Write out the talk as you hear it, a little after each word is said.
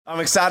I'm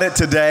excited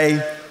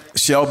today.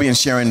 Shelby and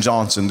Sharon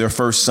Johnson, their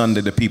first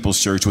Sunday to People's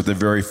Church was the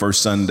very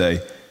first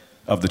Sunday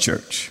of the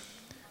church.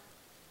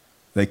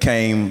 They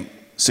came,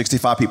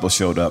 65 people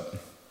showed up,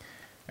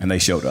 and they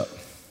showed up.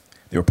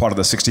 They were part of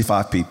the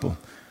 65 people.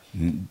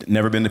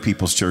 Never been to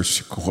People's Church,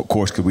 of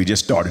course, because we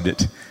just started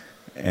it.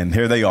 And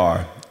here they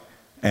are.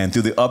 And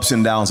through the ups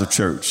and downs of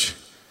church,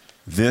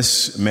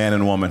 this man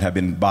and woman have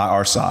been by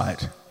our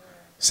side.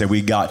 Say,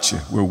 we got you,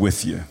 we're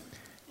with you.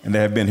 And they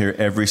have been here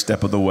every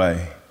step of the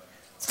way.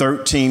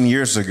 13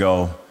 years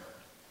ago,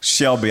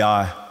 Shelby,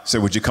 I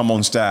said, would you come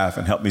on staff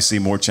and help me see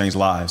more changed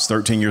lives?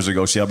 13 years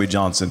ago, Shelby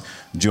Johnson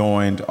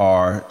joined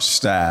our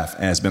staff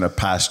and has been a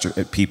pastor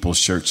at People's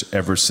Church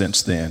ever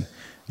since then.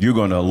 You're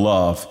going to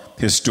love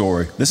his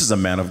story. This is a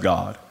man of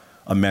God,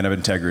 a man of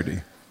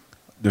integrity.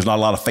 There's not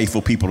a lot of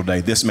faithful people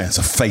today. This man's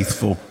a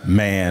faithful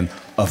man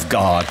of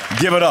God.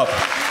 Give it up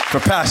for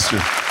Pastor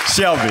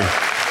Shelby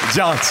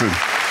Johnson,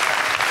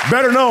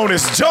 better known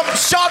as Jump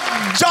Shot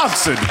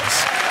Johnson.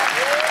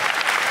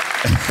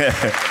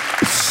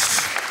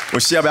 Well,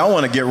 Shelby, I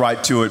want to get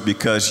right to it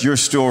because your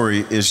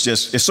story is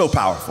it's so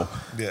powerful.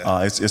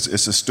 Yeah. It's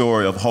a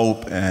story of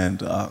hope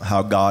and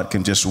how God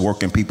can just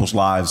work in people's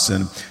lives.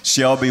 And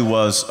Shelby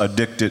was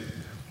addicted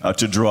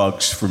to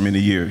drugs for many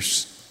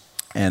years.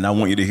 And I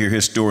want you to hear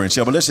his story. And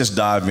Shelby, let's just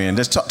dive in.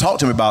 Just talk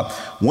to me about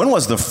when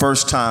was the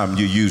first time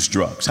you used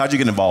drugs? How'd you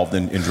get involved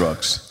in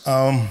drugs?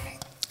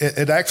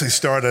 It actually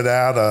started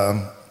out,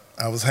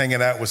 I was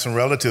hanging out with some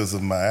relatives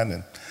of mine,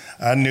 and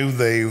I knew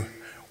they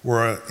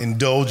were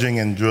indulging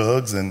in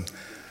drugs, and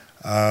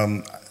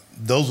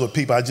those were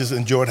people I just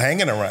enjoyed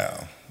hanging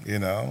around, you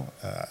know.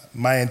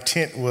 My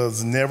intent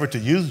was never to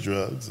use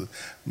drugs.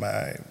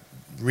 My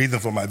reason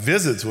for my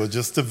visits was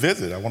just to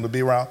visit. I wanted to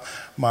be around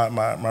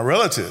my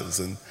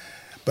relatives,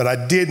 but I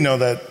did know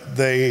that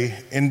they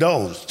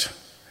indulged.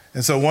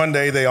 And so one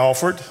day they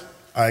offered,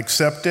 I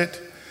accepted,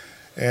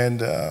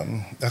 and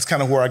that's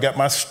kind of where I got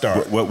my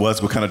start.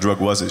 What kind of drug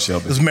was it,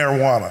 Shelby? It was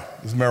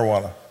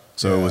marijuana.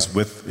 So yeah.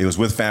 It was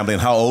with family.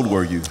 And how old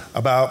were you?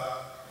 About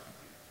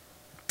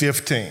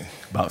 15.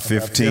 About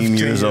 15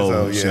 years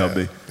old, yeah.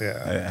 Shelby.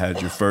 Yeah.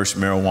 Had your first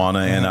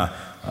marijuana,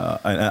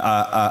 mm-hmm. and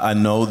I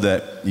know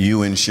that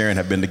you and Sharon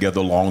have been together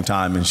a long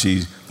time, and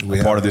she's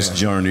part of this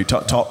journey.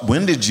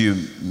 When did you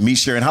meet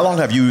Sharon? How long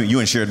have you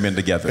and Sharon been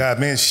together? God,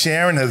 me and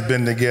Sharon has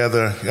been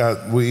together.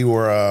 We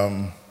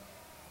were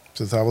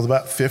since I was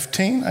about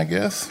 15, I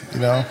guess.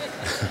 You know,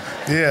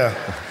 yeah.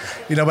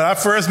 You know, when I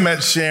first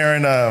met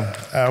Sharon,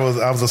 I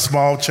was a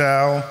small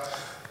child.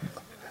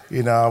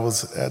 You know, I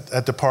was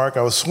at the park.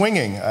 I was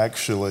swinging,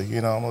 actually.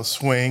 You know, I was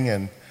swing,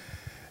 and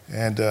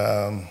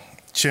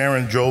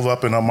Sharon drove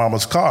up in her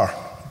mama's car.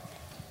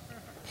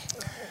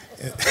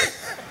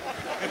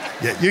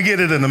 Yeah, you get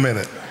it in a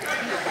minute.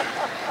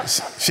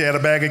 She had a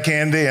bag of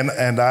candy,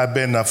 and I've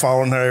been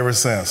following her ever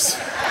since.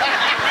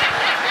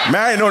 Man,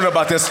 I didn't know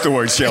about that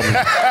story, Shelby.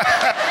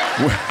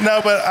 No,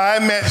 but I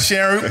met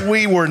Sharon.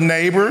 We were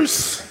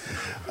neighbors.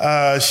 So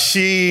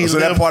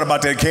that part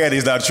about that candy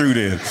is not true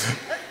then?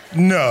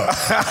 No.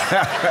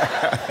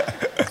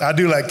 I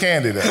do like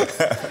candy though.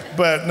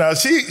 But no,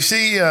 she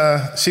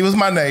was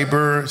my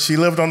neighbor. She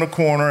lived on the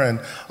corner, and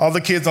all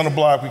the kids on the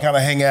block, we kind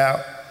of hang out.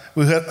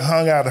 We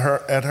hung out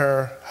at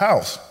her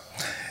house.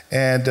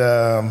 And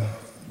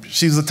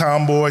she was a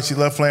tomboy. She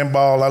loved playing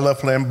ball. I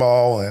loved playing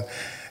ball.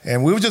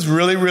 And we were just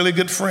really, really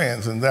good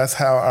friends. And that's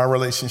how our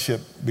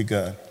relationship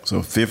began.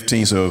 So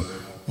 15, so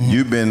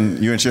you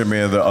and Sharon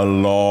been together a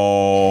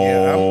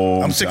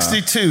long time. I'm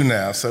 62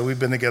 now, so we've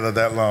been together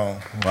that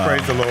long. Wow.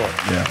 Praise the Lord.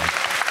 Yeah.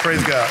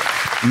 Praise God.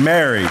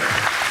 Married.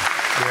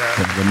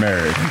 Yeah. They're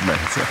married.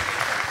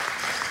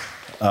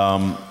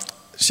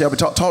 Shelby,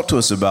 talk to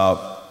us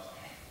about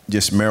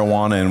just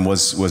marijuana, and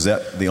was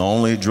that the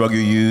only drug you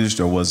used,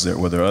 or were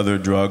there other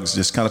drugs?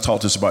 Just kind of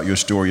talk to us about your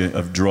story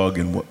of drug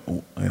and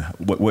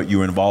what you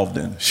were involved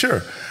in.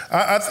 Sure.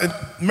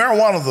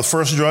 Marijuana was the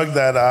first drug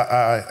that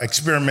I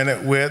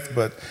experimented with,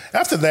 but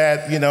after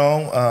that, you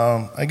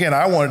know, again,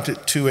 I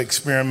wanted to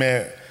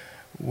experiment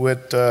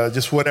with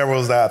just whatever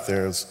was out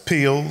there. It was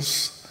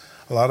pills,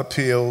 a lot of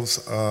pills,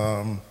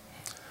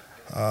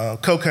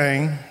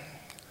 cocaine.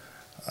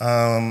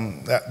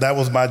 That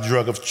was my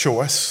drug of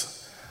choice.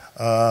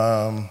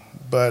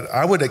 But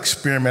I would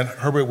experiment,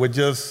 Herbert, with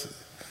just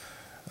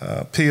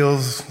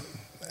pills,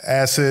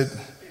 acid,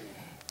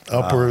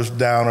 uppers,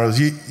 downers,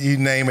 you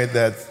name it.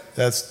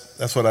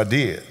 That's what I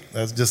did.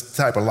 That's just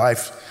the type of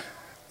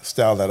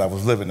lifestyle that I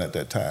was living at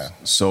that time.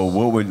 So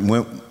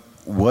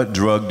what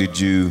drug did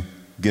you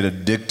get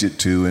addicted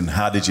to, and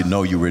how did you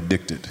know you were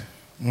addicted?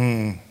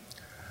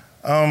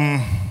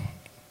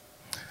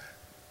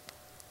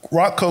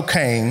 Rock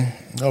cocaine,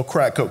 or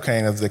crack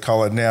cocaine as they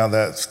call it now,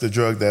 that's the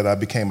drug that I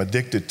became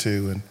addicted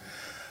to. And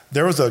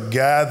there was a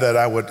guy that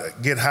I would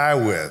get high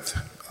with.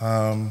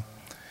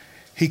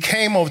 He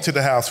came over to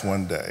the house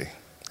one day.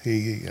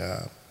 He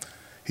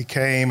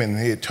came and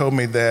he had told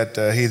me that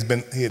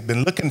he had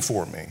been looking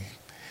for me.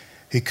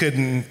 He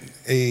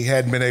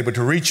hadn't been able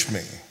to reach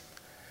me.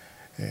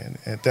 And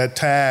at that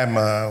time,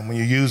 when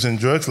you're using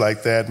drugs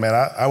like that, man,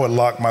 I would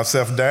lock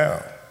myself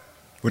down.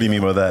 What do you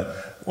mean by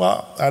that?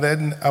 Well,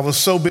 I was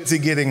so busy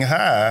getting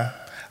high,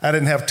 I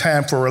didn't have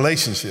time for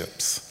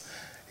relationships,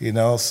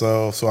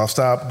 so I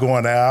stopped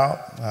going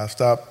out. I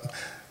stopped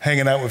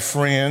hanging out with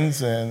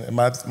friends, and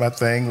my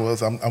thing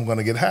was, I'm going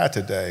to get high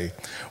today.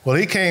 Well,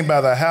 he came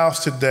by the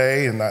house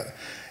today, and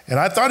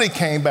I thought he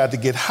came by to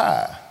get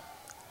high.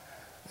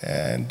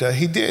 And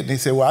he did. And he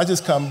said, well, I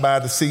just come by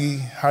to see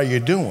how you're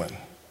doing.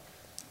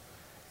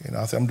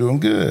 I said, I'm doing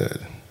good.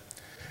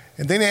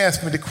 And then he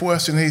asked me the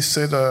question. He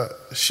said,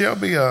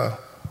 Shelby,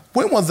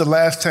 when was the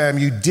last time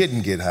you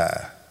didn't get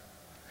high?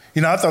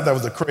 I thought that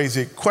was a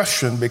crazy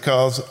question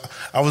because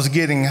I was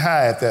getting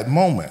high at that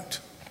moment.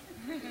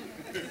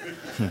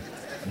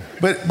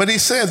 But he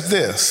said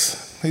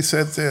this. He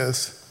said,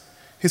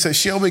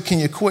 Shelby, can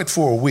you quit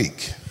for a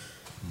week?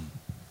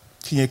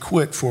 Can you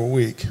quit for a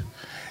week?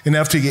 And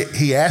after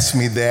he asked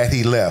me that,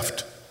 he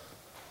left.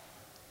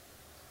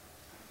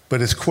 But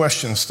his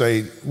question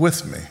stayed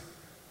with me.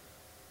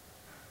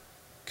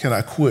 Can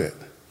I quit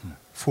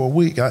for a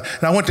week? And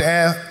I went to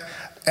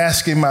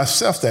asking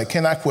myself that,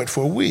 can I quit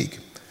for a week?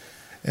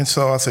 And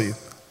so I said,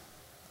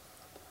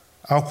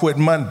 I'll quit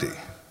Monday.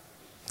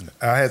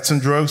 I had some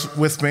drugs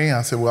with me.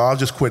 I said, well, I'll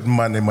just quit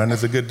Monday.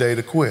 Monday's a good day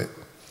to quit.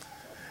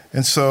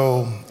 And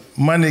so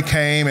Monday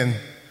came, and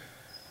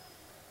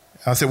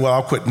I said, well,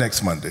 I'll quit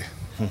next Monday.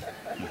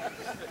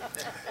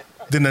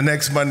 Then the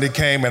next Monday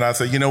came, and I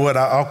said, you know what,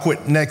 I'll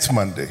quit next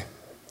Monday.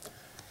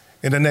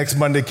 And the next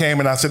Monday came,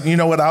 and I said, you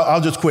know what,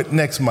 I'll just quit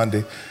next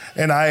Monday.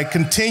 And I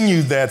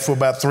continued that for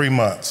about 3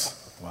 months.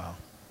 Wow.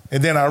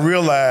 And then I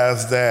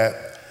realized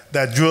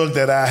that drug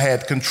that I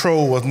had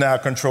control was now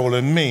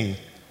controlling me.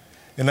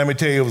 And let me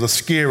tell you, it was a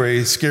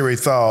scary, scary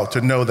thought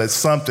to know that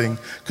something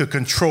could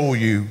control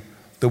you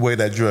the way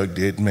that drug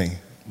did me.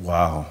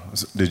 Wow.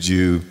 Did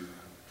you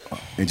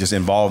just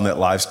involved in that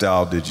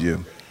lifestyle?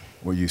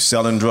 Were you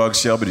selling drugs,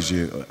 Shelby?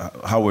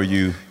 How were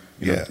you,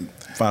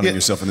 finding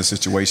yourself in this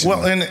situation?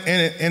 Well,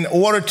 in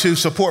order to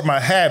support my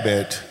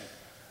habit,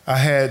 I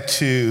had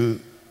to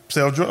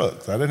sell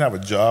drugs. I didn't have a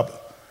job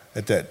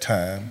at that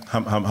time.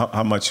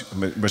 How much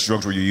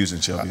drugs were you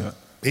using, Shelby?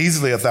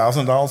 Easily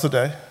 $1,000 a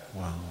day.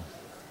 Wow.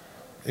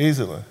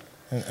 Easily.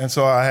 And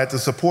so I had to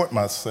support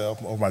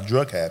myself or my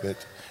drug habit.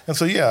 And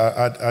so,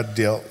 I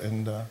dealt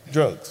in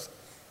drugs.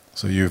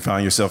 So you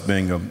found yourself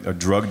being a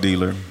drug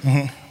dealer,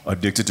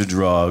 addicted to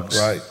drugs.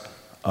 Right.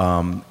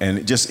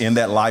 And just in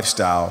that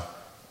lifestyle,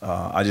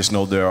 I just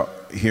know they're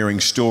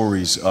hearing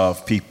stories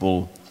of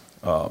people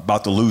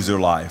about to lose their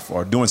life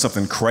or doing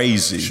something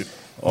crazy.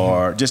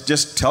 Or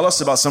just tell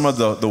us about some of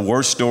the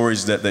worst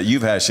stories that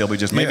you've had, Shelby,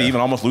 just maybe even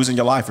almost losing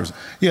your life.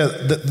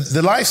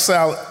 The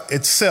lifestyle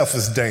itself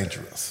is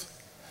dangerous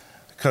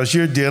because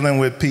you're dealing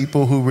with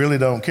people who really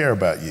don't care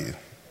about you.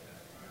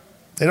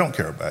 They don't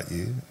care about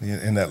you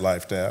in that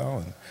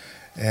lifestyle.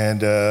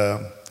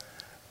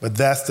 But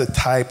that's the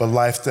type of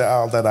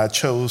lifestyle that I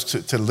chose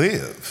to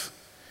live.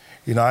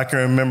 I can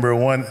remember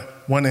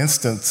one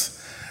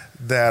instance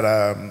that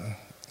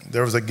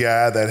there was a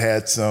guy that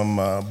had some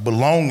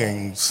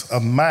belongings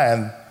of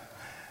mine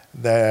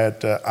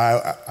that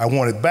I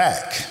wanted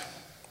back.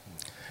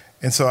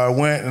 And so I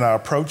went and I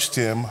approached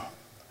him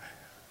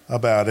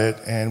about it,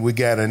 and we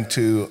got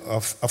into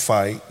a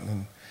fight.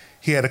 And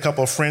he had a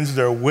couple of friends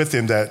there with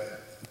him that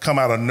come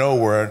out of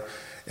nowhere,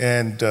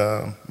 and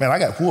man, I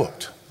got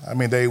whooped. I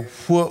mean, they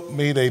whooped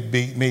me, they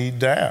beat me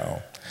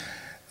down.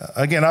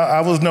 Again, I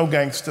was no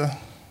gangster.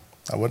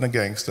 I wasn't a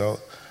gangster. I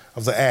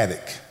was an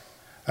addict.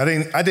 I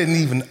didn't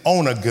even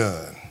own a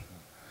gun.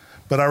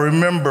 But I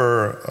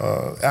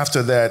remember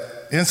after that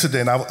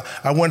incident,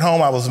 I went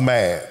home, I was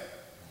mad.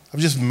 I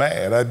was just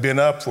mad. I'd been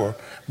up for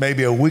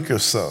maybe a week or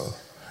so.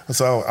 And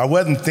so I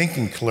wasn't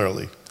thinking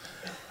clearly.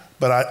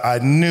 But I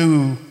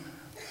knew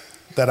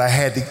that I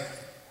had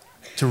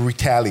to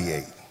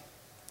retaliate.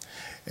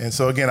 And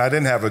so again, I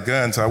didn't have a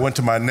gun, so I went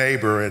to my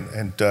neighbor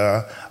and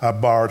I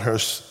borrowed her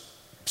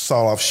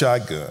sawed-off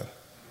shotgun.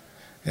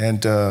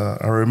 And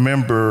I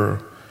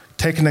remember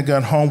taking the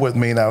gun home with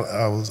me, and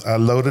I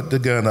loaded the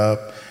gun up,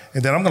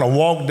 and then I'm gonna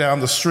walk down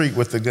the street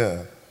with the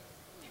gun.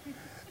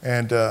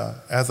 And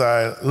as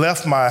I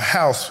left my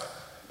house,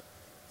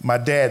 my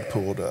dad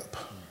pulled up.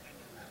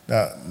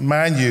 Now,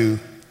 mind you,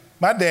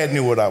 my dad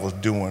knew what I was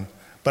doing,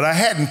 but I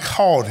hadn't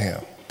called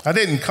him. I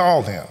didn't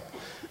call him.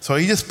 So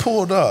he just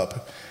pulled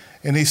up,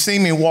 and he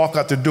seen me walk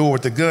out the door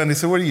with the gun. He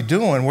said, "What are you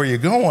doing? Where are you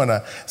going?"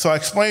 So I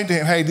explained to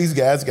him, "Hey, these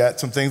guys got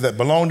some things that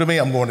belong to me.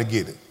 I'm going to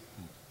get it.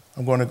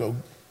 I'm going to go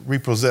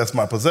repossess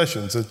my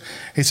possessions." And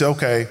he said,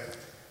 "Okay,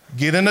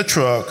 get in the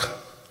truck.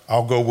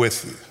 I'll go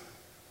with you."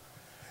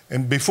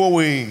 And before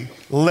we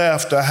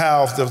left the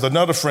house, there was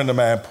another friend of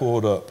mine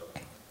pulled up.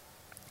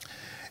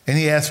 And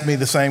he asked me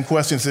the same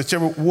question. He said,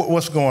 "Shelby,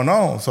 what's going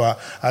on?" So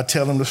I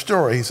tell him the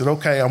story. He said,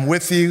 "Okay, I'm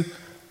with you.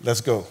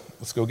 Let's go.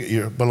 Let's go get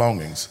your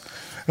belongings."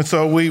 And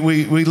so we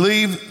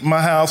leave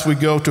my house. We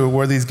go to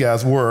where these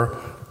guys were.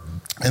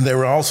 And they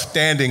were all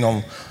standing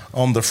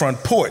on the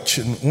front porch.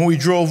 And when we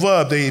drove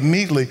up, they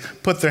immediately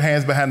put their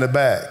hands behind their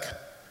back.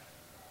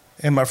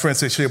 And my friend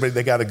said, Shelby,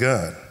 they got a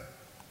gun.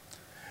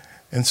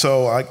 And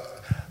so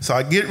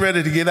I get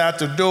ready to get out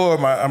the door.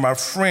 My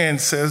friend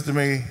says to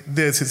me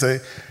this. He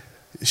said,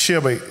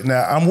 Shelby,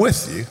 now I'm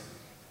with you.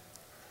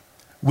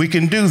 We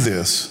can do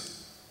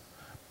this.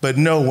 But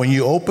no, when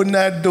you open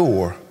that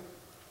door,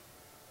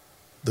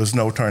 there's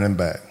no turning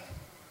back.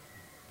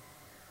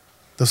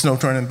 There's no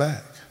turning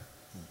back.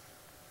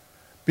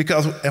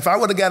 Because if I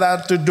would have got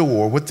out the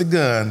door with the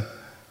gun,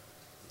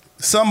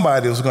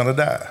 somebody was going to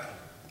die.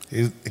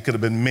 It could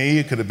have been me,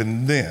 it could have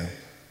been them.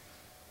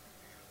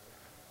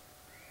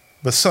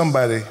 But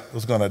somebody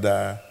was going to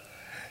die.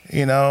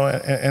 You know,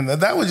 and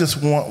that was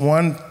just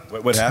one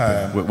what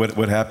time. Happened?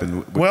 What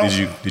happened? Well, did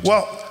you...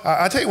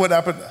 I tell you what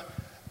happened.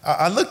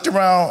 I looked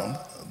around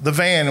the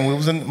van, and we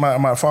was in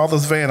my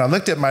father's van. I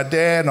looked at my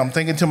dad, and I'm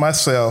thinking to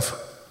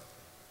myself,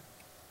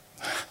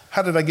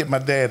 how did I get my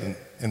dad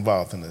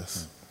involved in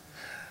this?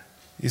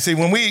 You see,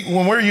 when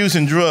we're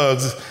using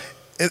drugs,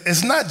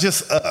 it's not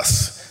just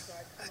us.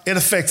 It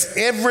affects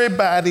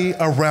everybody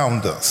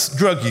around us.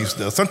 Drug use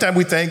does. Sometimes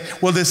we think,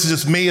 well, this is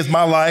just me, it's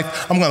my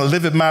life, I'm going to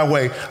live it my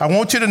way. I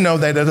want you to know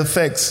that it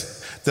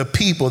affects the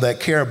people that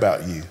care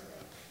about you.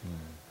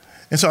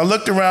 And so I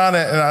looked around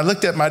and I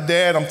looked at my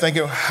dad. I'm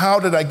thinking,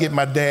 how did I get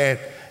my dad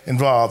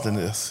involved in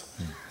this?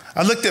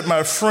 I looked at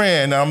my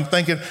friend. And I'm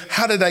thinking,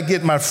 how did I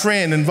get my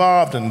friend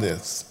involved in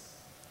this?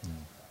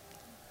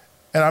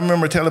 And I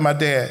remember telling my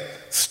dad,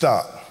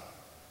 stop.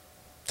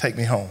 Take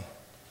me home.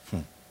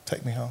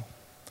 Take me home.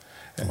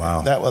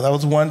 Wow. That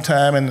was one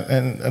time, and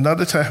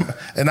another time,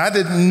 and I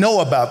didn't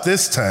know about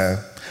this time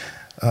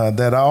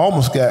that I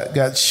almost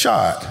got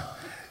shot.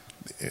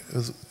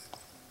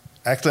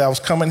 Actually, I was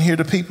coming here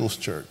to People's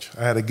Church.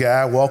 I had a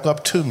guy walk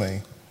up to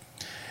me.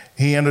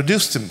 He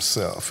introduced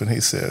himself, and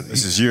he said...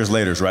 This is years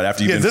later, right?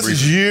 After you've been this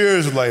is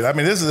years later. I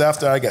mean, this is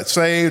after I got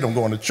saved. I'm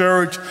going to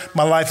church.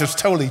 My life has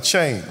totally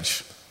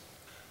changed.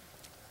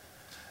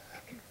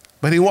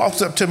 But he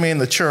walks up to me in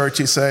the church.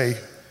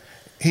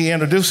 He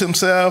introduced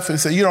himself. He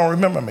said, you don't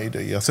remember me,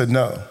 do you? I said,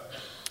 no.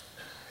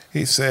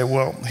 He said,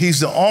 well, he's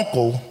the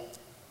uncle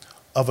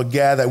of a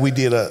guy that we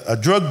did a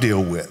drug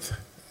deal with.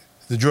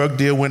 The drug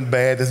deal went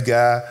bad. This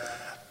guy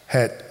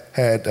had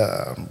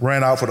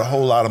ran off with a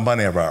whole lot of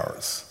money of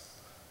ours.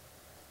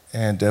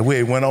 And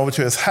we went over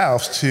to his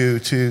house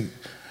to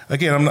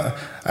again,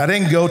 I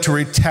didn't go to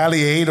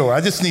retaliate, or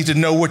I just need to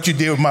know what you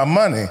did with my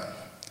money.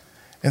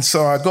 And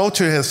so I go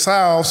to his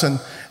house, and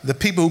the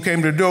people who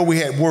came to the door, we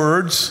had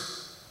words.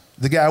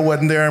 The guy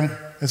wasn't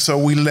there, and so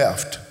we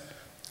left.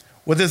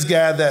 Well, this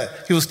guy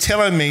he was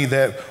telling me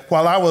that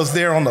while I was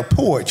there on the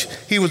porch,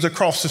 he was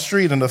across the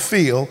street in the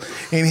field,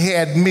 and he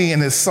had me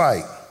in his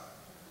sight.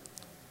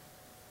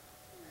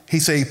 He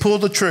said he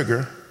pulled the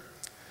trigger,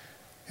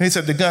 and he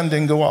said the gun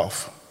didn't go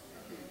off.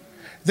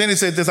 Then he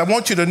said this, I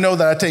want you to know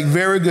that I take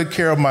very good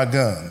care of my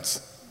guns.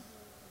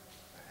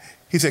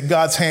 He said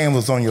God's hand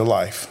was on your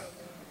life.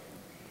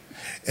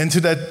 And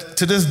to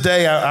this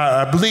day,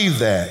 I believe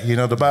that. You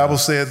know, the Bible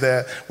said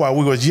that while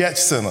we were yet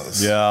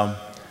sinners,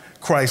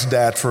 Christ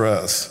died for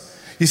us.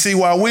 You see,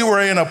 while we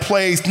were in a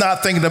place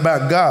not thinking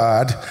about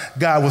God,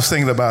 God was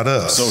thinking about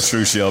us. So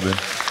true, Shelby.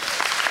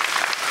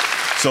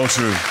 So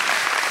true.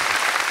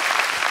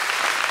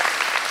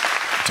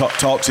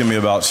 Talk to me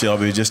about,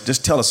 Shelby.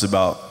 Just tell us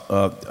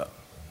about,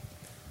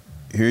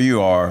 here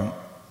you are,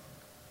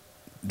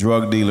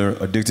 drug dealer,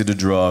 addicted to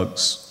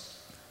drugs,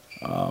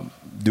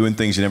 doing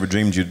things you never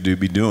dreamed you'd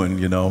be doing,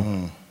 you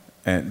know.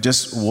 And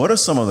just what are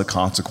some of the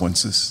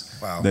consequences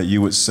that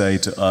you would say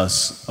to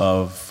us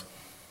of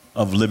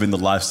living the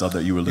lifestyle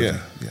that you were living?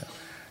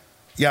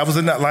 Yeah, I was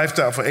in that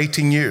lifestyle for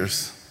 18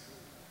 years.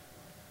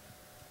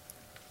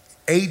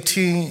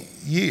 18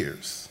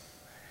 years.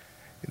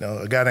 You know,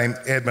 a guy named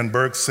Edmund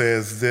Burke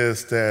says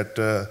this,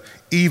 that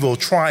evil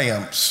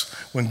triumphs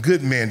when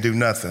good men do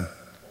nothing.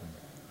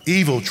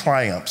 Evil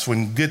triumphs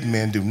when good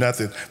men do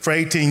nothing. For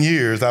 18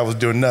 years, I was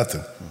doing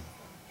nothing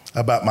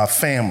about my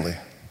family.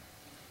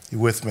 You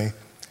with me?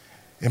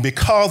 And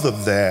because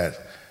of that,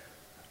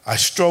 I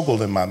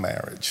struggled in my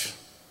marriage.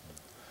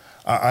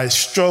 I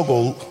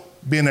struggled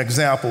being an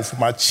example for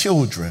my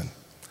children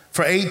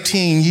for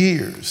 18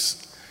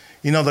 years.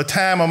 You know, the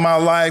time of my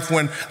life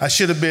when I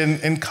should have been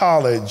in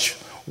college,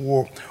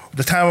 or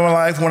the time of my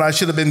life when I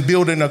should have been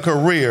building a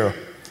career,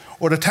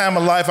 or the time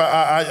of life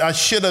I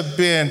should have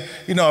been,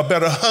 you know, a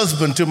better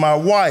husband to my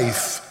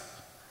wife.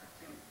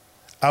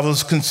 I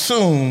was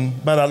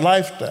consumed by that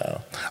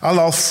lifestyle. I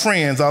lost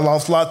friends. I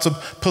lost lots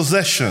of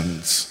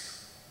possessions.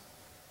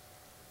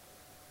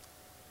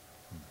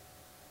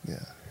 Yeah.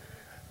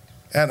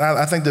 And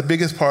I think the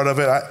biggest part of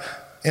it,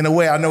 in a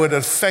way, I know it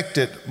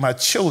affected my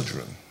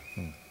children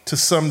to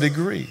some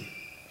degree.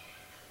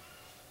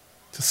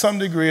 To some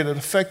degree, it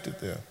affected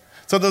them.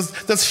 So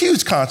there's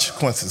huge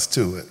consequences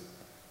to it.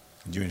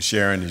 You and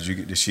Sharon,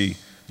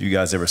 you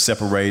guys ever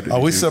separate?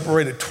 Oh, we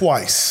separated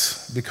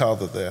twice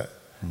because of that.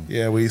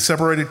 Yeah, we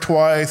separated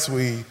twice.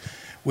 We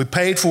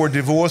paid for a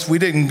divorce. We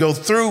didn't go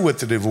through with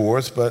the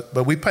divorce, but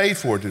we paid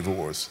for a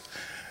divorce.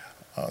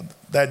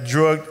 That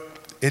drug,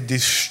 it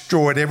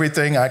destroyed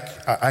everything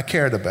I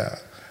cared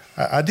about.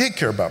 I did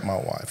care about my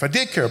wife. I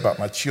did care about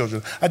my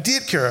children. I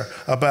did care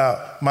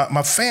about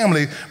my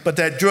family, but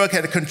that drug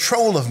had a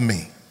control of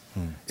me.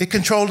 It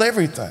controlled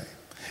everything.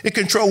 It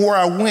controlled where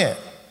I went.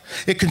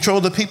 It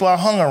controlled the people I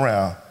hung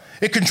around.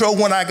 It controlled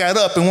when I got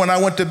up and when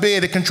I went to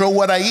bed. It controlled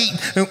what I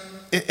eat.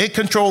 It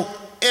controlled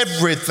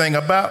everything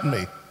about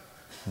me.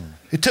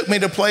 It took me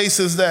to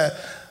places that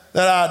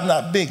I'd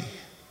not be.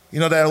 You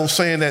know that old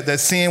saying that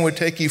sin would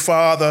take you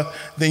farther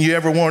than you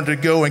ever wanted to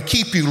go and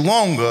keep you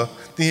longer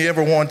than you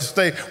ever wanted to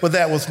stay. Well,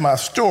 that was my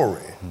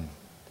story.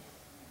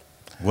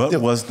 What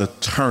was the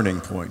turning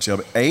point,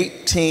 Shelby?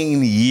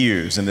 18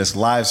 years in this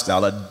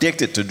lifestyle,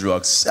 addicted to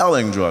drugs,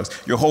 selling drugs.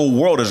 Your whole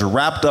world is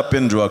wrapped up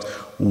in drugs.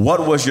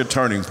 What was your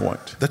turning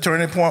point? The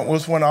turning point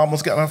was when I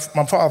almost got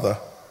my father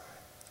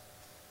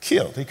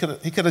killed. He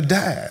could have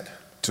died.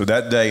 So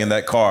that day in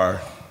that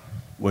car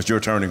was your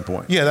turning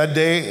point? Yeah, that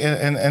day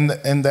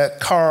in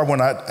that car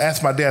when I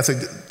asked my dad, I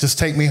said, just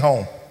take me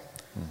home.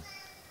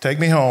 Take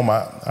me home.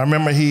 I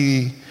remember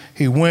he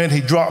went,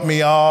 he dropped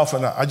me off,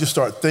 and I just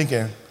started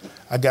thinking,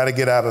 I got to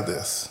get out of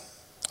this.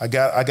 I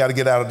got to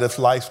get out of this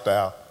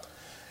lifestyle.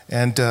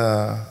 And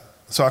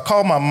so I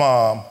called my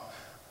mom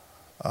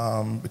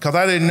because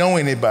I didn't know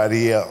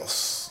anybody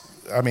else.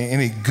 I mean,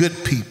 any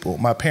good people.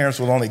 My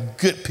parents were the only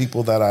good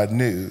people that I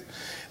knew.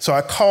 So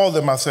I called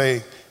them. I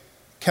say,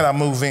 can I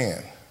move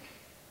in?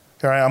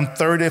 Here I am,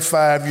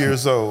 35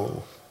 years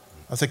old.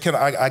 I said,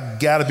 I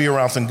got to be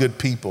around some good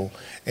people.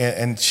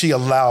 And she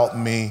allowed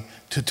me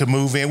to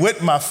move in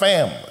with my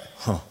family.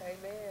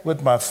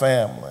 With my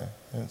family.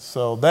 And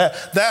so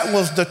that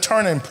was the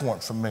turning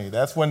point for me.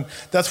 That's when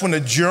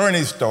the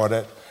journey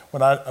started,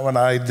 when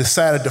I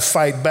decided to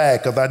fight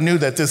back, because I knew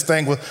that this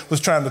thing was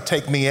trying to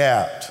take me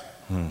out.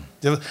 I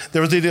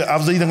was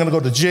either going to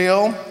go to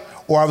jail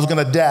or I was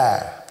going to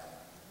die.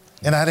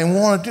 And I didn't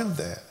want to do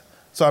that.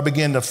 So I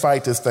began to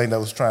fight this thing that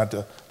was trying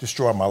to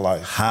destroy my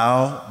life.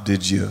 How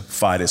did you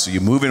fight it? So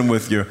you're moving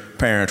with your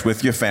parents,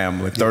 with your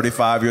family,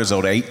 35 years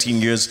old,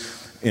 18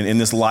 years in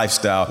this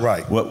lifestyle.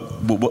 Right.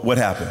 What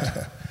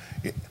happened?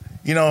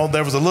 You know,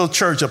 there was a little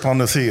church up on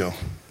this hill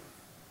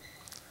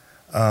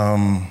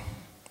that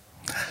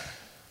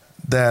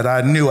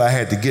I knew I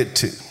had to get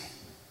to.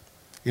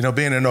 You know,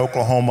 being in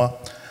Oklahoma,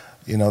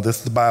 you know, this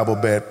is the Bible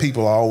Belt.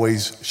 People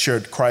always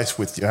shared Christ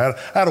with you. I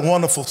had a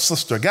wonderful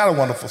sister, got a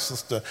wonderful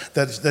sister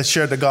that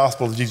shared the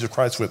gospel of Jesus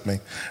Christ with me.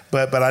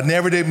 But I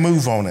never did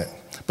move on it.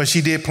 But she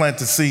did plant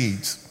the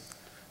seeds.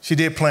 She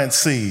did plant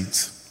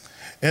seeds.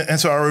 And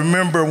so I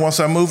remember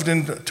once I moved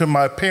into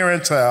my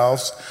parents'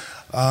 house,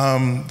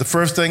 the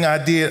first thing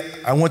I did,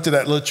 I went to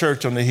that little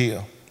church on the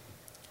hill.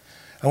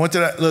 I went to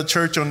that little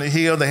church on the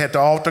hill. They had the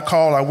altar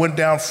call. I went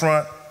down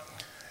front.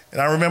 And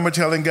I remember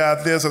telling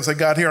God this. I said,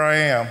 God, here I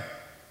am.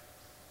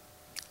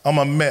 I'm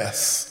a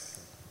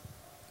mess.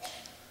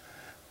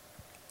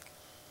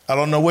 I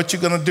don't know what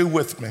you're going to do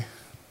with me,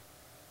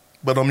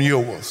 but I'm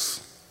yours.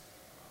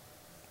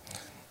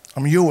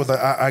 I'm yours.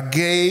 I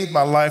gave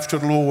my life to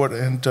the Lord,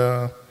 and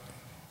I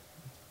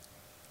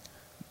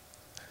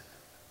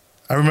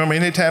remember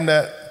anytime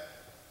that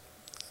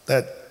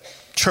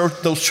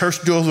those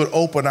church doors would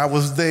open, I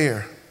was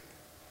there.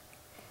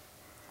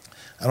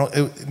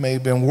 It may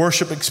have been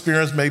worship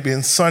experience, maybe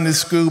in Sunday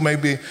school,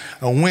 maybe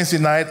a Wednesday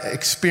night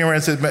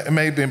experience, it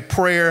may have been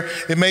prayer,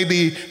 it may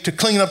be to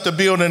clean up the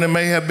building, it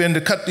may have been to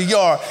cut the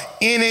yard.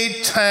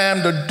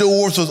 Anytime the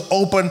doors was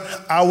open,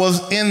 I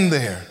was in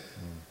there.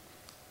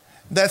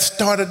 That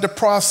started the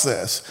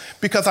process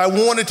because I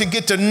wanted to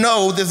get to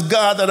know this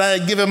God that I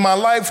had given my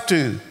life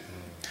to.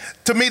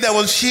 To me, that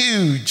was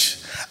huge.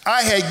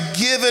 I had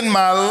given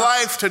my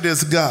life to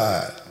this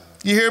God.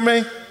 You hear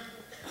me?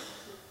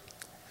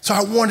 So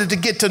I wanted to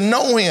get to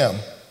know him.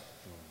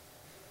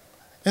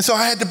 And so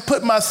I had to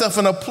put myself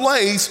in a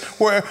place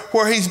where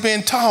he's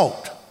been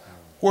taught,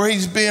 where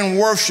he's been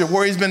worshiped,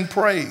 where he's been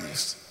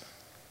praised.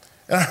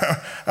 And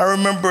I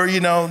remember,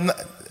 you know,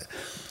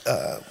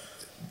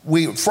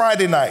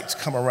 Friday nights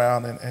come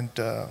around I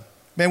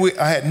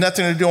had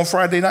nothing to do on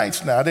Friday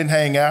nights now. I didn't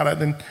hang out. I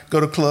didn't go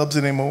to clubs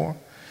anymore.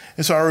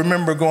 And so I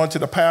remember going to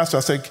the pastor.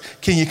 I said,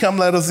 can you come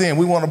let us in?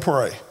 We want to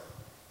pray.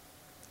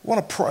 We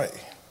want to pray.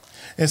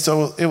 And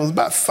so it was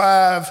about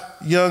 5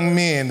 young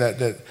men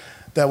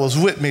that was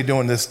with me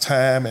during this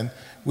time, and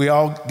we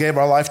all gave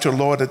our life to the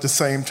Lord at the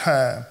same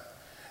time.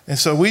 And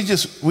so we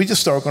just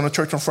started going to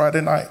church on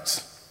Friday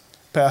nights.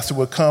 Pastor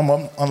would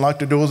come, unlock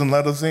the doors, and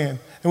let us in,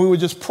 and we would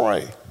just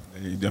pray. I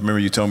remember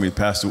you told me,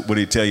 Pastor, what did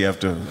he tell you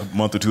after a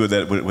month or two of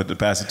that? What did the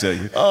pastor tell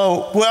you?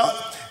 Oh, well,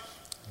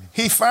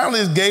 he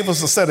finally gave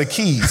us a set of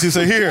keys. He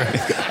said, here,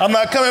 I'm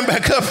not coming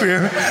back up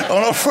here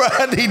on a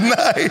Friday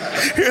night.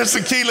 Here's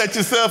the key, let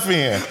yourself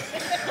in.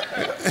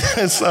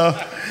 And so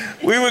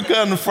we would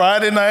come to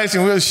Friday nights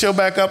and we would show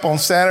back up on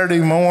Saturday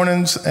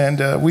mornings.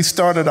 And we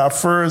started our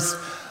first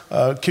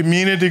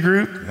community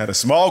group. You had a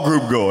small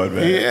group going,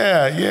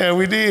 man. Yeah,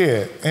 we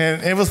did.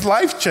 And it was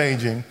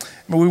life-changing.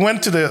 We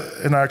went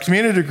in our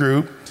community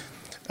group,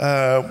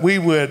 we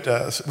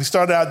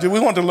started out, we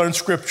wanted to learn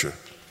scripture.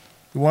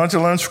 We wanted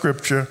to learn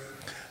scripture.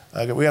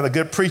 We had a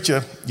good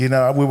preacher,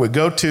 we would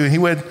go to. He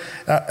would,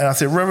 and I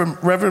said,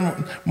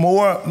 Reverend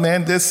Moore,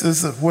 man, this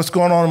is what's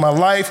going on in my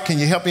life. Can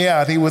you help me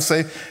out? He would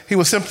simply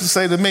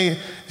say to me,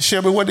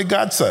 Shelby, what did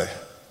God say?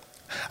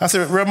 I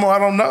said, Reverend Moore, I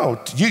don't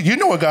know. You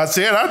know what God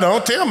said. I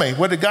don't. Tell me.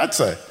 What did God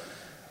say?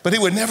 But he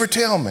would never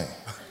tell me.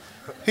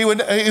 He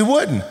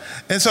wouldn't.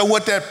 And so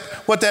what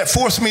that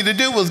forced me to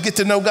do was get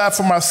to know God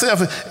for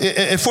myself.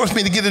 It forced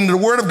me to get into the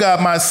Word of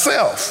God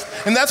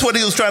myself. And that's what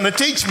he was trying to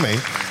teach me,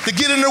 to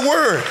get in the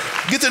Word,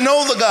 get to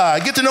know the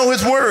God, get to know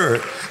his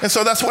Word. And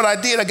so that's what I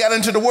did. I got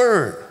into the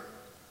Word.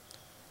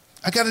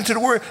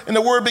 And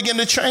the Word began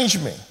to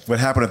change me. What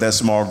happened at that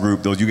small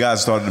group, though? You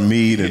guys started to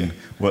meet, and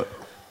what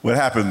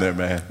happened there,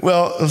 man?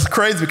 Well, it was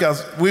crazy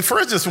because we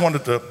first just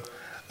wanted to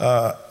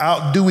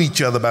outdo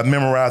each other by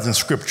memorizing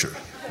Scripture.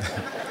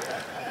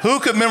 Who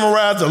could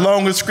memorize the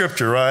longest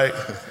Scripture, right?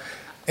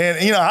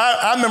 And,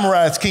 I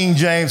memorized King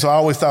James, so I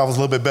always thought I was a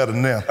little bit better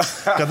than them.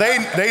 Because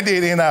they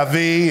did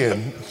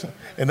NIV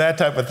and that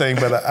type of thing,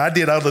 but I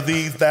did all of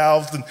these,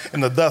 thous,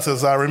 and the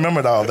thuses. I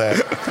remembered all that.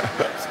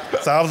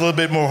 So I was a little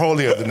bit more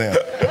holier than them.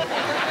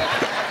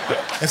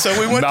 And so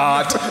we went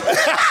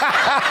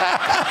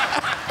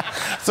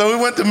So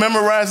we went to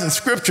memorizing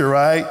Scripture,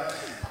 right?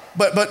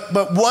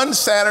 But one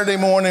Saturday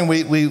morning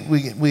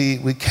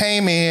we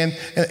came in,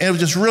 and it was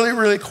just really,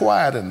 really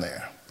quiet in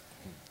there.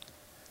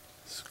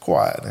 It's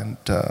quiet, and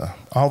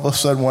all of a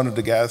sudden one of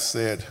the guys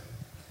said,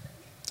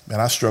 "Man,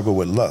 I struggle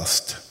with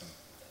lust."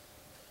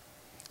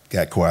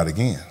 Got quiet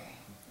again.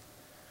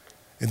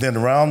 And then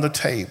around the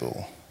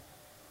table,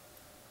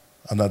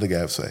 another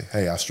guy would say,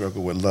 "Hey, I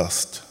struggle with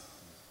lust."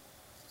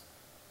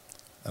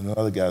 And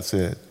another guy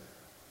said,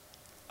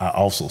 "I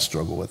also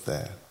struggle with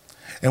that."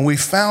 And we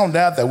found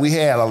out that we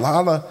had a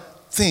lot of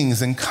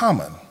things in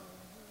common.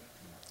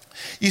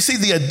 You see,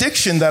 the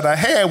addiction that I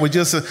had was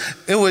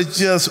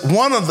just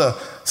one of the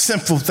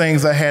simple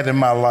things I had in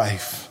my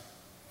life.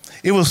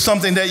 It was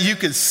something that you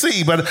could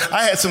see, but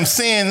I had some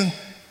sin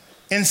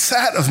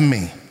inside of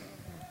me.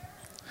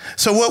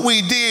 So what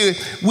we did,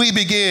 we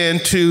began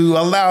to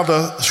allow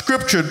the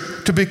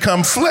Scripture to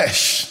become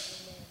flesh.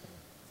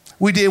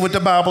 We did what the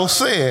Bible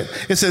said.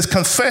 It says,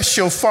 confess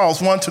your faults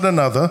one to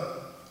another.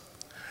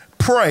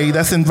 Pray,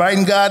 that's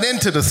inviting God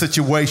into the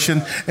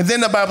situation. And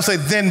then the Bible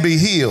says, then be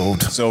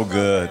healed. So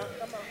good.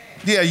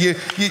 Yeah,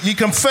 you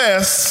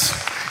confess,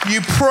 you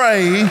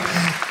pray,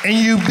 and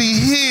you be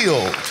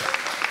healed.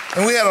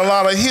 And we had a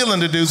lot of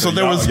healing to do, so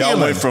there was healing.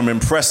 Y'all went from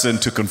impressing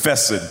to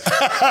confessing.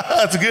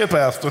 That's good,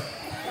 Pastor.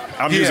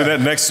 I'm using that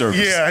next service.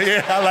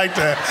 Yeah, I like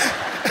that.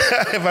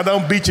 If I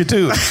don't beat you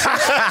to it.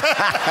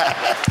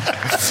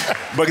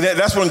 But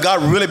that's when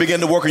God really began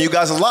to work in you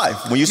guys'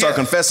 life, when you start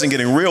confessing,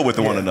 getting real with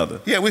one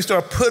another. Yeah, we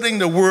start putting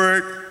the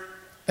Word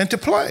into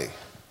play.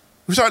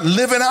 We start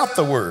living out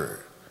the Word.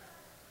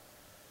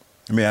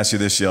 Let me ask you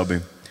this,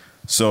 Shelby.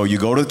 So you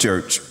go to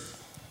church.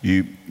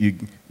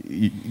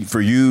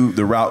 For you,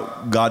 the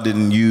route God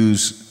didn't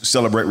use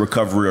Celebrate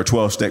Recovery or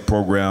 12-step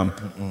program.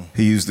 Mm-mm.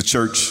 He used the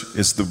church.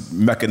 It's the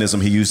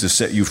mechanism he used to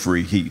set you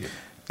free.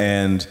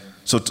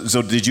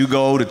 So did you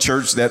go to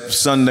church that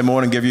Sunday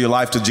morning, give your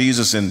life to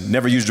Jesus and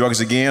never use drugs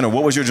again? Or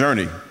what was your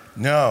journey?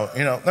 No,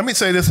 let me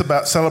say this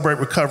about Celebrate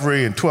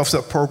Recovery and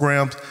 12-step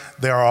programs.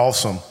 They are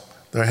awesome.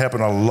 They're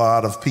helping a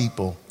lot of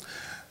people.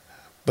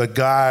 But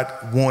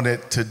God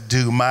wanted to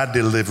do my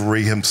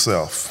delivery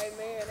himself.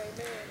 Amen.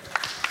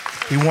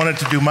 He wanted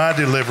to do my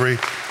delivery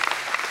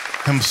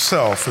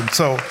himself. And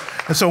so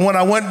when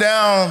I went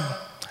down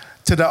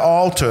to the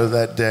altar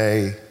that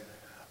day,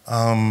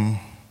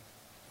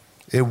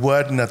 it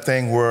wasn't a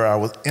thing where I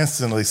was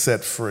instantly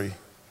set free.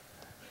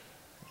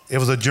 It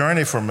was a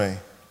journey for me.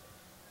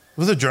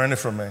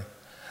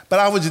 But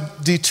I was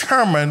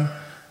determined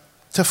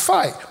to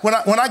fight.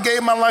 When I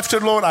gave my life to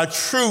the Lord, I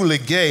truly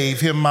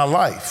gave him my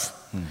life.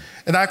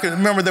 And I can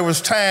remember there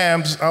was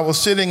times I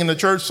was sitting in the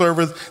church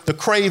service, the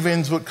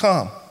cravings would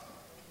come.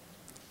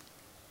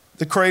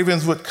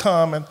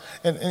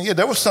 And yeah,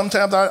 there was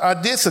sometimes I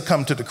did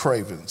succumb to the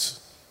cravings.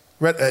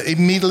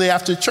 Immediately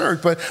after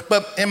church,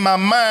 but in my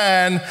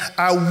mind,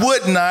 I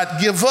would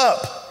not give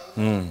up.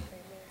 So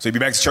you'd be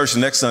back to church the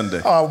next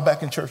Sunday? Oh, I was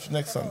back in church the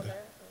next Sunday.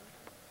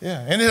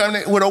 Yeah, and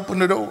it would open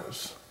the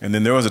doors. And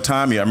then there was a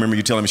time, I remember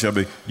you telling me,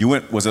 Shelby, you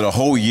went, was it a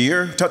whole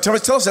year? Tell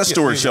us that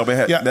story, Shelby.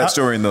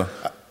 Story in the...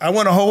 I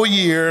went a whole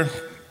year,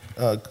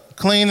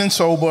 clean and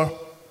sober,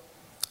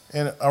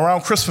 and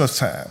around Christmas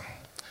time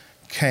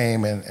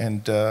came,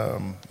 and I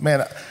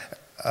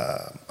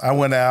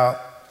went out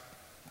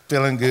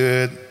feeling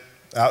good,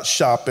 out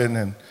shopping,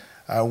 and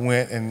I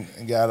went and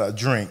got a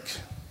drink.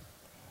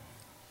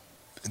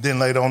 And then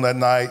later on that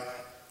night,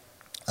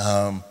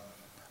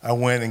 I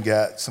went and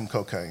got some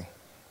cocaine.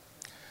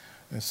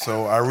 And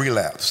so I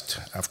relapsed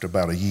after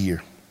about a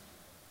year.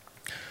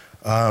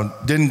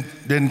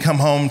 Didn't come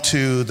home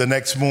to the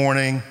next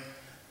morning.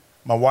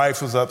 My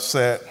wife was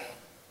upset.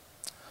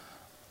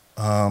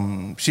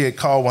 She had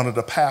called one of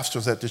the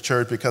pastors at the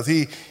church because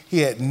he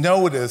had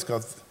noticed,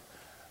 because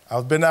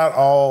I've been out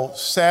all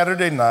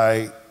Saturday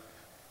night,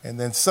 and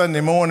then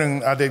Sunday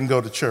morning, I didn't go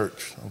to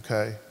church,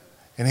 okay?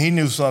 And he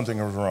knew something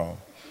was wrong.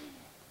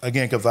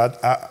 Again, because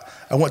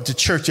I went to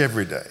church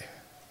every day.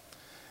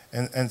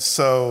 And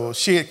so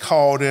she had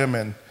called him,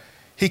 and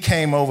he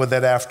came over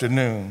that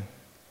afternoon.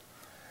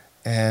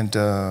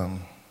 And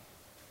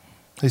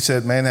he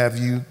said, man, have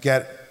you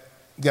got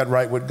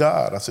right with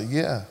God? I said,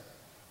 yeah.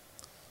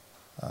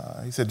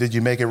 He said, did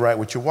you make it right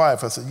with your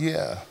wife? I said,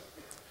 yeah.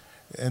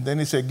 And then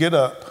he said, get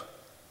up,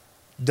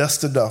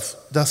 dust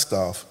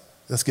off,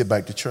 let's get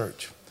back to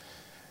church.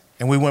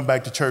 And we went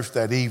back to church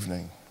that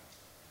evening.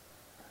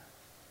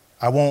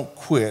 I won't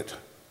quit.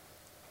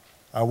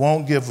 I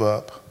won't give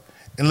up.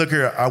 And look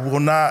here, I will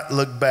not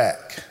look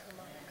back.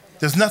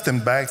 There's nothing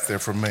back there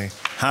for me.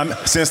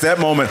 Since that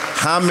moment,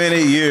 how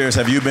many years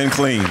have you been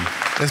clean?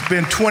 It's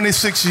been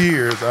 26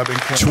 years I've been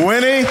clean.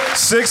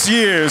 26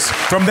 years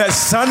from that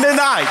Sunday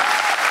night.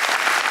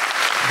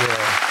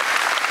 Yeah.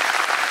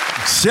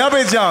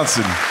 Shelby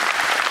Johnson,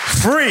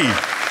 free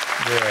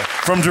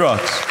from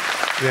drugs.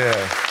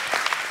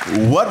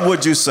 Yeah. What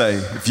would you say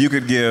if you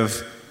could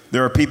give,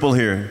 there are people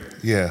here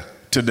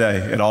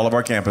today at all of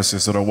our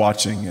campuses that are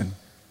watching and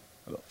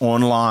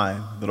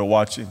online that are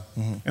watching,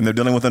 and they're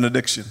dealing with an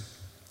addiction.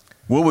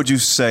 What would you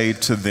say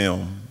to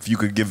them if you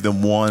could give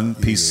them one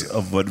piece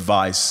of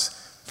advice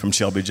from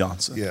Shelby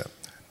Johnson? Yeah.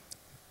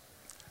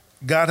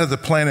 God has a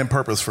plan and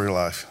purpose for your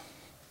life.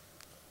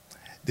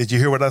 Did you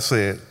hear what I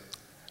said?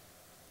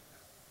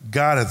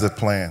 God has a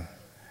plan.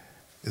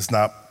 It's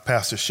not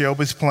Pastor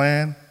Shelby's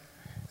plan.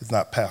 It's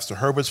not Pastor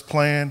Herbert's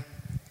plan.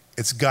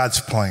 It's God's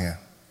plan.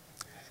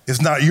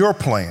 It's not your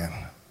plan.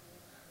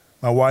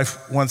 My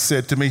wife once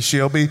said to me,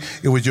 Shelby,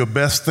 it was your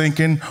best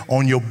thinking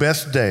on your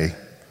best day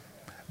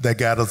that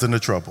got us into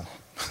trouble.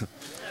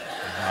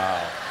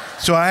 Wow.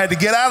 So I had to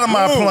get out of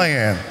my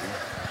plan.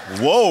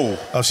 Whoa.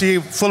 Oh, she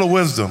full of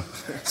wisdom.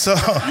 So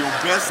your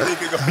best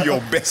thinking on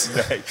your best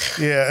day.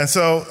 Yeah, and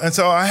so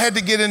I had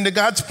to get into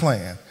God's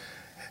plan.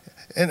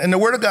 And the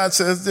Word of God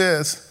says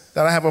this,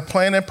 that I have a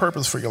plan and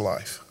purpose for your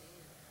life.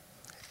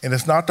 And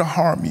it's not to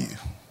harm you,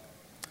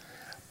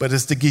 but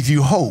it's to give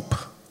you hope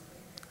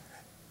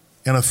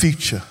and a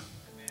future.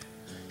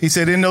 He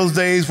said, in those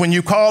days when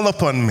you call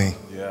upon me,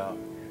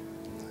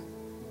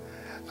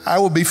 I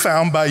will be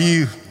found by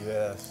you.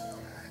 Yes.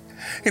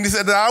 And he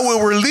said that I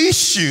will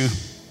release you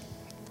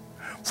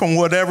from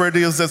whatever it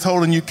is that's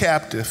holding you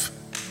captive.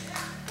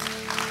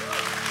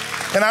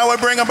 And I will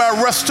bring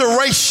about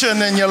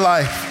restoration in your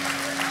life.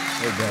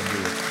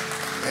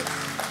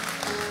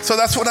 So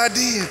that's what I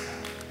did.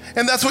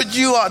 And that's what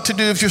you ought to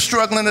do if you're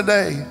struggling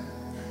today.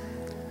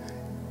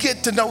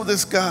 Get to know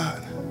this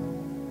God.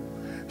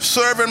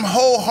 Serve him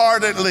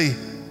wholeheartedly.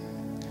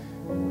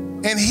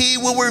 And he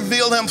will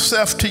reveal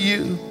himself to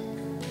you.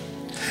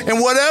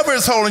 And whatever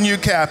is holding you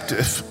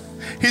captive,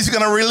 he's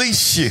going to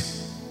release you.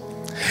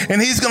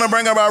 And he's going to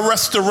bring about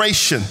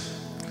restoration.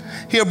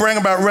 He'll bring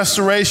about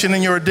restoration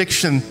in your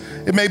addiction.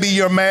 It may be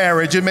your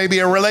marriage. It may be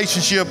a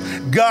relationship.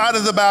 God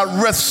is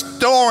about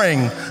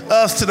restoring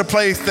us to the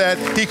place that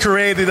he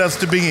created us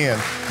to be in.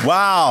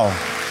 Wow.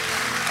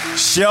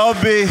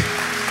 Shelby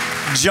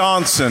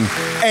Johnson,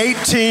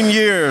 18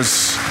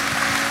 years,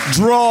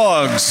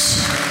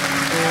 drugs,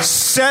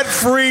 set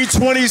free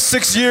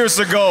 26 years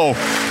ago.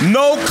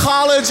 No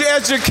college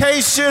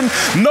education,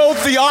 no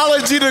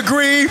theology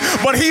degree,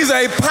 but he's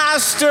a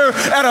pastor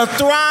at a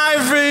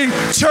thriving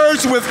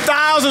church with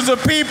thousands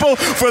of people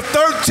for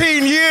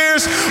 13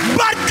 years.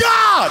 But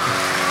God!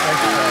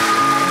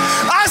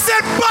 I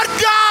said, but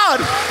God!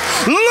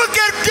 Look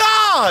at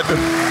God!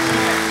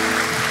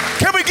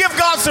 Can we give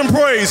God some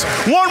praise?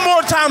 One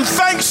more time,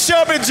 thank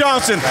Shelby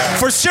Johnson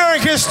for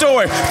sharing his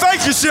story.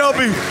 Thank you,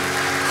 Shelby.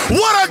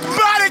 What a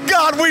mighty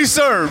God we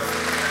serve.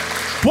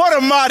 What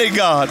a mighty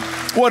God.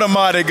 What a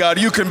mighty God.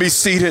 You can be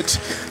seated.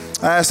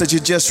 I ask that you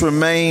just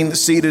remain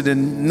seated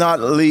and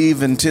not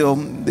leave until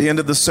the end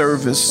of the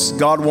service.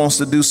 God wants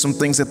to do some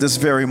things at this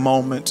very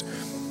moment.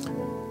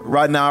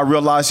 Right now, I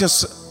realize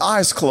just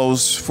eyes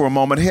closed for a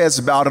moment, heads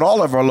bowed at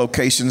all of our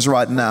locations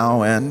right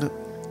now. And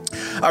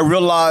I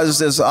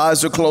realize as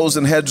eyes are closed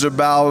and heads are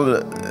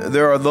bowed,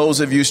 there are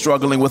those of you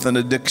struggling with an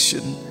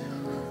addiction.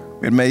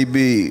 It may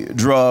be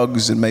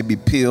drugs, it may be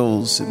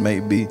pills, it may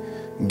be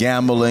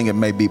gambling, it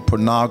may be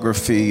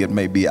pornography, it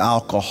may be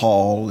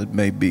alcohol, it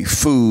may be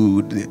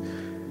food.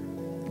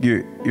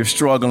 You're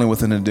struggling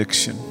with an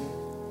addiction.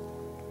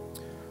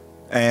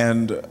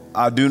 And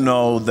I do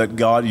know that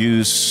God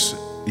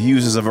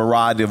uses a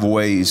variety of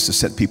ways to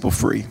set people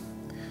free.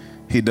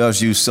 He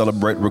does use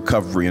Celebrate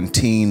Recovery and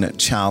Teen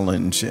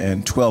Challenge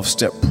and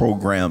 12-step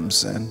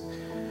programs. And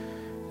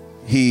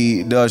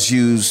he does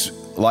use,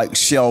 like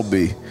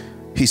Shelby,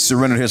 he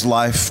surrendered his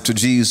life to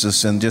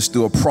Jesus, and just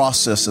through a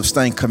process of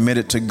staying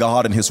committed to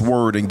God and his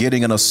word and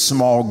getting in a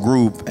small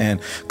group and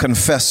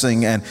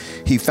confessing, and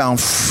he found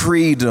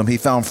freedom. He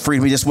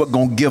just wasn't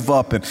going to give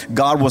up, and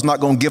God was not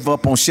going to give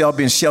up on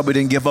Shelby, and Shelby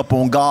didn't give up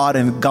on God,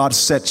 and God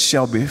set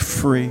Shelby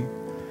free.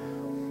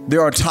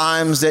 There are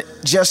times that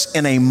just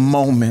in a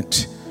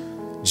moment,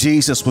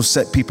 Jesus will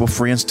set people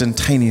free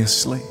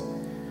instantaneously.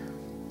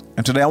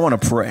 And today I want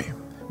to pray.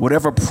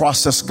 whatever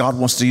process God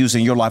wants to use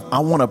in your life,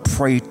 I want to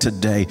pray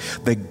today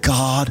that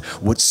God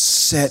would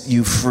set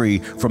you free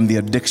from the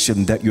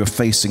addiction that you're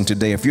facing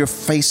today. If you're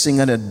facing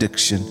an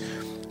addiction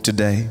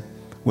today,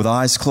 with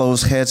eyes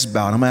closed, heads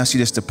bowed, I'm going to ask you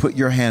just to put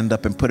your hand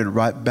up and put it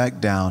right back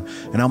down.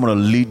 And I'm going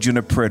to lead you in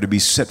a prayer to be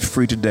set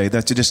free today.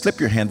 That's it. Just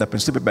slip your hand up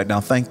and slip it back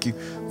down. Thank you.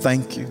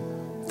 Thank you.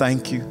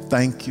 Thank you.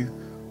 Thank you.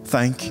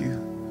 Thank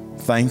you.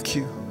 Thank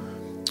you.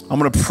 I'm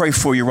going to pray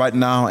for you right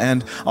now.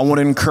 And I want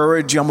to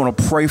encourage you. I'm going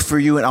to pray for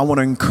you. And I want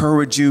to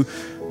encourage you.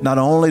 Not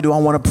only do I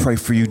want to pray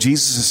for you,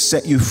 Jesus has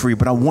set you free,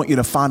 but I want you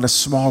to find a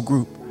small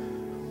group.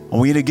 I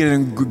want you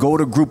to go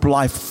to group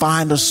life.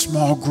 Find a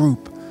small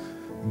group.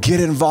 Get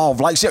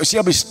involved. Like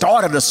Shelby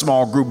started a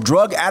small group.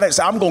 Drug addicts,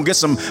 I'm going to get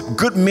some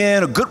good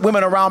men or good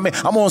women around me.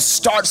 I'm going to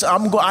start.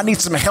 I need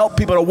some help,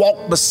 people to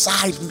walk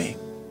beside me.